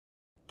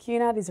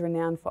Cunard is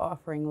renowned for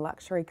offering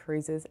luxury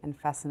cruises and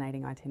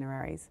fascinating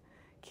itineraries.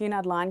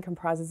 Cunard line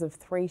comprises of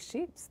 3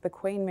 ships, the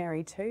Queen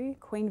Mary II,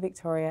 Queen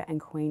Victoria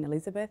and Queen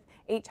Elizabeth,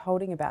 each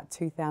holding about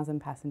 2,000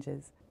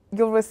 passengers.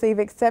 You'll receive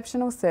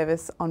exceptional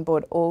service on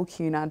board all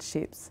Cunard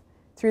ships.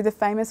 Through the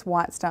famous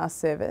White Star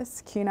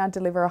service, Cunard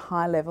deliver a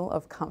high level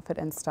of comfort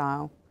and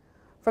style.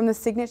 From the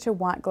signature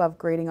white glove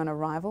greeting on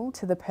arrival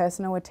to the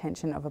personal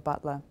attention of a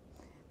butler.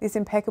 This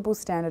impeccable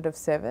standard of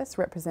service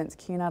represents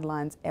Cunard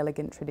Line's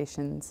elegant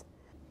traditions.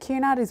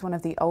 Cunard is one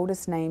of the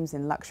oldest names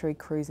in luxury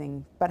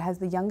cruising, but has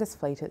the youngest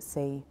fleet at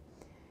sea.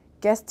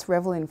 Guests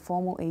revel in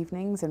formal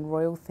evenings and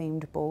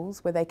royal-themed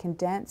balls where they can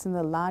dance in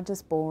the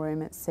largest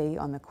ballroom at sea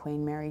on the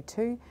Queen Mary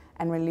II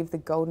and relive the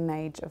golden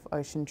age of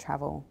ocean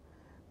travel.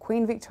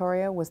 Queen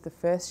Victoria was the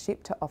first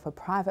ship to offer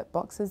private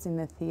boxes in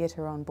the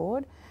theatre on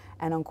board,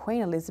 and on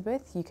Queen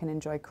Elizabeth you can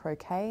enjoy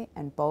croquet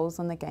and bowls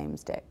on the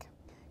games deck.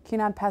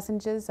 Cunard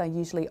passengers are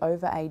usually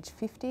over age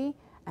 50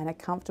 and are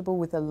comfortable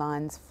with the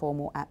line's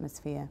formal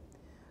atmosphere.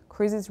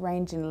 Cruises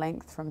range in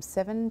length from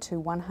 7 to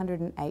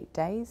 108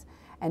 days,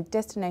 and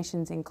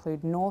destinations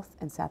include North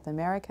and South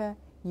America,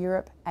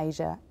 Europe,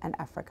 Asia and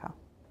Africa.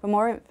 For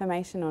more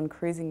information on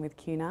cruising with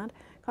Cunard,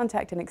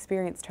 contact an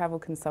experienced travel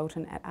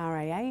consultant at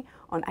RAA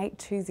on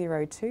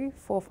 8202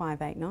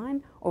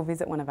 4589 or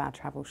visit one of our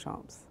travel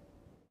shops.